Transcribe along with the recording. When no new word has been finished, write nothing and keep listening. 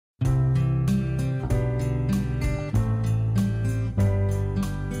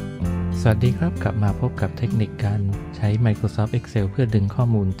สวัสดีครับกลับมาพบกับเทคนิคการใช้ Microsoft Excel เพื่อดึงข้อ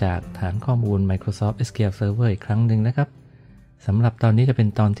มูลจากฐานข้อมูล Microsoft SQL Server อีกครั้งหนึ่งนะครับสำหรับตอนนี้จะเป็น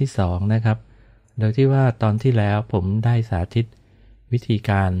ตอนที่2นะครับโดยที่ว่าตอนที่แล้วผมได้สาธิตวิธี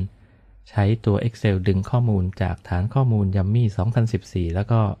การใช้ตัว Excel ดึงข้อมูลจากฐานข้อมูล Yummy 2014แล้ว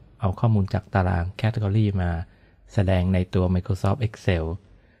ก็เอาข้อมูลจากตาราง Category มาแสดงในตัว Microsoft Excel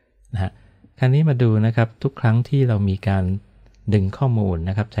นะฮะคราวนี้มาดูนะครับทุกครั้งที่เรามีการดึงข้อมูล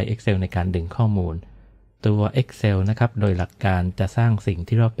นะครับใช้ Excel ในการดึงข้อมูลตัว Excel นะครับโดยหลักการจะสร้างสิ่ง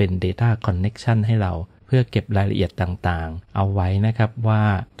ที่เรียกว่าเป็น Data Connection ให้เราเพื่อเก็บรายละเอียดต่างๆเอาไว้นะครับว่า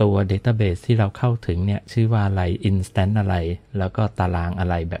ตัว Database ที่เราเข้าถึงเนี่ยชื่อว่าอะไร Instance อะไรแล้วก็ตารางอะ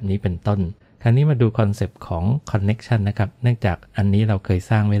ไรแบบนี้เป็นต้นคราวนี้มาดูคอนเซปต์ของ Connection นะครับเนื่องจากอันนี้เราเคย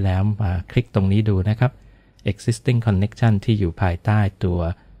สร้างไว้แล้วมาคลิกตรงนี้ดูนะครับ Existing Connection ที่อยู่ภายใต้ตัว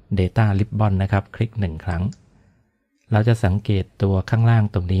Data Ribbon นะครับคลิก1ครั้งเราจะสังเกตตัวข้างล่าง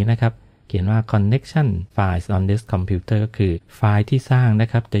ตรงนี้นะครับเขียนว่า connection files on this computer ก็คือไฟล์ที่สร้างนะ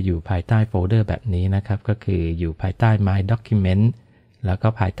ครับจะอยู่ภายใต้โฟลเดอร์แบบนี้นะครับก็คืออยู่ภายใต้ my document แล้วก็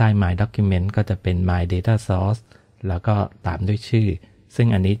ภายใต้ my document ก็จะเป็น my data source แล้วก็ตามด้วยชื่อซึ่ง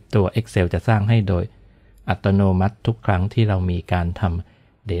อันนี้ตัว Excel จะสร้างให้โดยอัตโนมัติทุกครั้งที่เรามีการท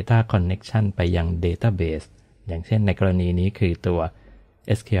ำ data connection ไปยัง database อย่างเช่นในกรณีนี้คือตัว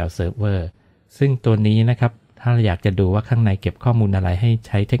SQL Server ซึ่งตัวนี้นะครับถ้าเราอยากจะดูว่าข้างในเก็บข้อมูลอะไรให้ใ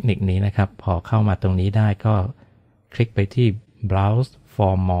ช้เทคนิคนี้นะครับพอเข้ามาตรงนี้ได้ก็คลิกไปที่ browse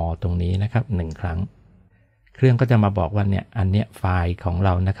for more ตรงนี้นะครับ1ครั้งเครื่องก็จะมาบอกว่าเนี่ยอันเนี้ยไฟล์ของเร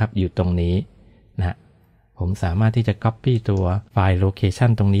านะครับอยู่ตรงนี้นะผมสามารถที่จะ copy ตัวไฟล์ location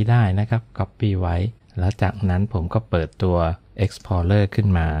ตรงนี้ได้นะครับ copy ไว้แล้วจากนั้นผมก็เปิดตัว explorer ขึ้น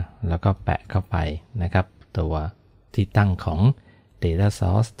มาแล้วก็แปะเข้าไปนะครับตัวที่ตั้งของ data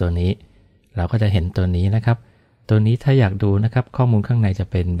source ตัวนี้เราก็จะเห็นตัวนี้นะครับตัวนี้ถ้าอยากดูนะครับข้อมูลข้างในจะ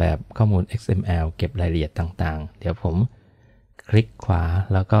เป็นแบบข้อมูล XML เก็บรายละเอียดต่างๆเดี๋ยวผมคลิกขวา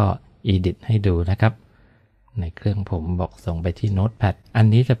แล้วก็ edit ให้ดูนะครับในเครื่องผมบอกส่งไปที่ Notepad อัน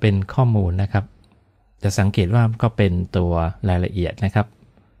นี้จะเป็นข้อมูลนะครับจะสังเกตว่าก็เป็นตัวรายละเอียดนะครับ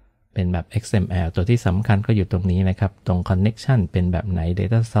เป็นแบบ XML ตัวที่สำคัญก็อยู่ตรงนี้นะครับตรง connection เป็นแบบไหน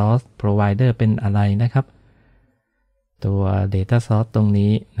data source provider เป็นอะไรนะครับตัว data source ตรง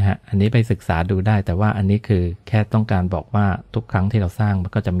นี้นะฮะอันนี้ไปศึกษาดูได้แต่ว่าอันนี้คือแค่ต้องการบอกว่าทุกครั้งที่เราสร้างมั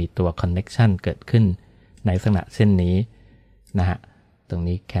นก็จะมีตัว connection เกิดขึ้นในลักษณะเช่นนี้นะฮะตรง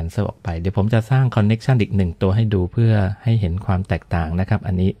นี้ cancel ออกไปเดี๋ยวผมจะสร้าง connection อีก1ตัวให้ดูเพื่อให้เห็นความแตกต่างนะครับ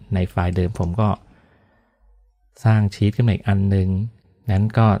อันนี้ในไฟล์เดิมผมก็สร้างชีทขึ้นมาอีกอันนึงงั้น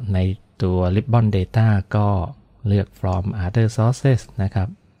ก็ในตัว ribbon data ก็เลือก from other sources นะครับ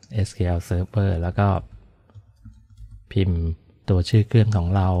SQL Server แล้วก็พิมพ์ตัวชื่อเครื่องของ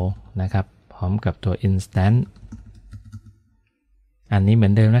เรานะครับพร้อมกับตัว instance อันนี้เหมื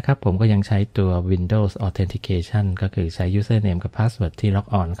อนเดิมนะครับผมก็ยังใช้ตัว Windows Authentication ก็คือใช้ username กับ password ที่ log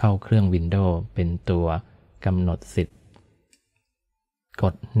on เข้าเครื่อง Windows เป็นตัวกำหนดสิทธิ์ก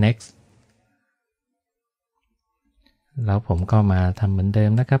ด next แล้วผมก็มาทำเหมือนเดิ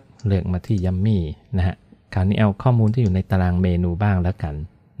มนะครับเลือกมาที่ Yummy นะฮะคราวนี้เอาข้อมูลที่อยู่ในตารางเมนูบ้างแล้วกัน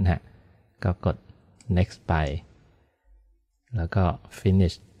นะฮะก็กด next ไปแล้วก็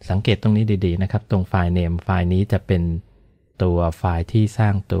finish สังเกตตรงนี้ดีๆนะครับตรงไฟล์ name ไฟล์นี้จะเป็นตัวไฟล์ที่สร้า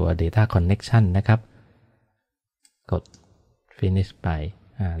งตัว data connection นะครับกด finish ไป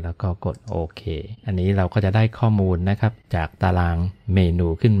แล้วก็กดโอเคอันนี้เราก็จะได้ข้อมูลนะครับจากตารางเมนู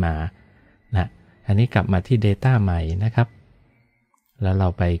ขึ้นมานะอันนี้กลับมาที่ data ใหม่นะครับแล้วเรา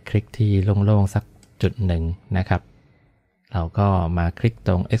ไปคลิกที่โล่งๆสักจุดหนึ่งนะครับเราก็มาคลิกต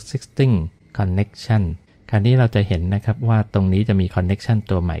รง existing connectionคราวนี้เราจะเห็นนะครับว่าตรงนี้จะมี connection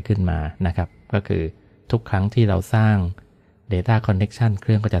ตัวใหม่ขึ้นมานะครับก็คือทุกครั้งที่เราสร้าง data connection เค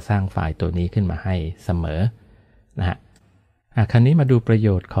รื่องก็จะสร้างไฟล์ตัวนี้ขึ้นมาให้เสมอนะฮะคราวนี้มาดูประโย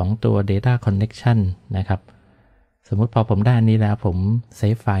ชน์ของตัว data connection นะครับสมมุติพอผมได้อันนี้แล้วผมเซ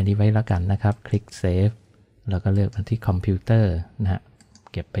ฟไฟล์นี้ไว้แล้วกันนะครับคลิก save แล้วก็เลือกมาที่คอมพิวเตอร์นะฮะ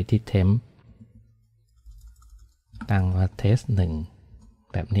เก็บไปที่ temp ตั้งว่า test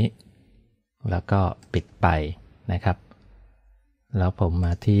 1แบบนี้แล้วก็ปิดไปนะครับแล้วผมม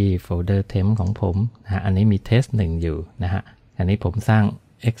าที่โฟลเดอร์ temp ของผมนะฮะอันนี้มี test 1อยู่นะฮะอันนี้ผมสร้าง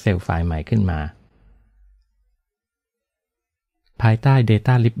Excel ไฟล์ใหม่ขึ้นมาภายใต้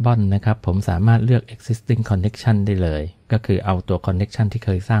Data Ribbon นะครับผมสามารถเลือก Existing Connection ได้เลยก็คือเอาตัว Connection ที่เค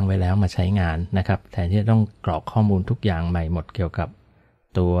ยสร้างไว้แล้วมาใช้งานนะครับแทนที่จะต้องกรอกข้อมูลทุกอย่างใหม่หมดเกี่ยวกับ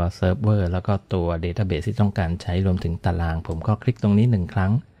ตัวเซิร์ฟเวอร์แล้วก็ตัว Database ที่ต้องการใช้รวมถึงตารางผมก็คลิกตรงนี้1ครั้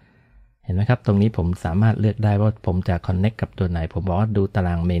งเห็นไหมครับตรงนี้ผมสามารถเลือกได้ว่าผมจะ connect กับตัวไหนผมบอกว่าดูตาร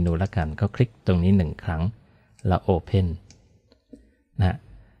างเมนูแล้วกันก็คลิกตรงนี้1ครั้งแล้ว open นะ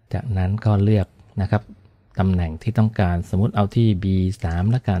จากนั้นก็เลือกนะครับตำแหน่งที่ต้องการสมมุติเอาที่ B3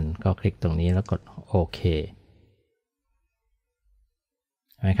 แล้วกันก็คลิกตรงนี้แล้วกดโอเค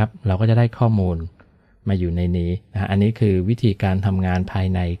นะครับเราก็จะได้ข้อมูลมาอยู่ในนี้นะอันนี้คือวิธีการทำงานภาย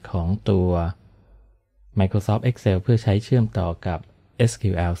ในของตัว Microsoft Excel เพื่อใช้เชื่อมต่อกับ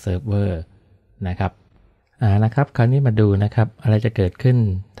SQL Server นะครับนะครับคราวนี้มาดูนะครับอะไรจะเกิดขึ้น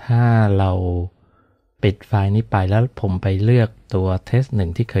ถ้าเราปิดไฟล์นี้ไปแล้วผมไปเลือกตัว test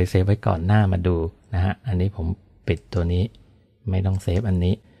 1ที่เคยเซฟไว้ก่อนหน้ามาดูนะฮะอันนี้ผมปิดตัวนี้ไม่ต้องเซฟอัน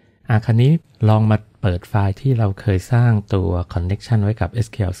นี้คราวนี้ลองมาเปิดไฟล์ที่เราเคยสร้างตัว connection ไว้กับ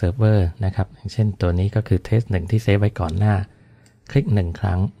SQL Server นะครับอย่างเช่นตัวนี้ก็คือ test 1ที่เซฟไว้ก่อนหน้าคลิก1ค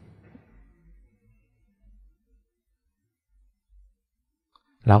รั้ง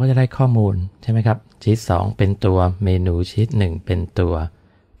เราก็จะได้ข้อมูลใช่ไหมครับชีท2เป็นตัวเมนูชีท1เป็นตัว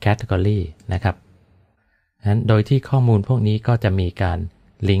category นะครับนั้นโดยที่ข้อมูลพวกนี้ก็จะมีการ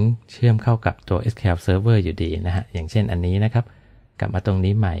ลิงก์เชื่อมเข้ากับตัว SQL Server อยู่ดีนะฮะอย่างเช่นอันนี้นะครับกลับมาตรง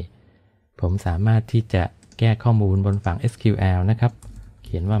นี้ใหม่ผมสามารถที่จะแก้ข้อมูลบนฝั่ง SQL นะครับเ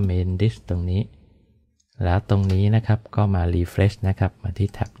ขียนว่า main disk ตรงนี้แล้วตรงนี้นะครับก็มา refresh นะครับมาที่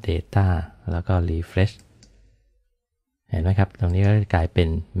tab data แล้วก็ refresh เห็นไหมครับตรงนี้ก็กลายเป็น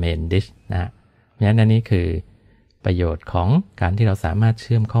main disk นะฮะเพราะฉะนั้นอันนี้คือประโยชน์ของการที่เราสามารถเ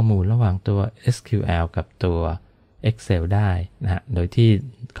ชื่อมข้อมูลระหว่างตัว SQL กับตัว Excel ได้นะฮะโดยที่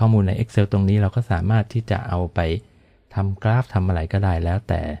ข้อมูลใน Excel ตรงนี้เราก็สามารถที่จะเอาไปทำกราฟทำอะไรก็ได้แล้ว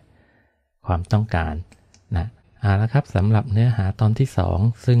แต่ความต้องการนะแล้วครับสำหรับเนื้อหาตอนที่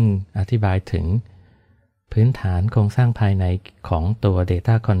2ซึ่งอธิบายถึงพื้นฐานโครงสร้างภายในของตัว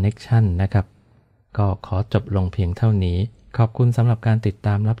Data Connection นะครับก็ขอจบลงเพียงเท่านี้ขอบคุณสำหรับการติดต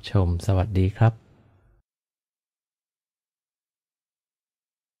ามรับชมสวัสดีครับ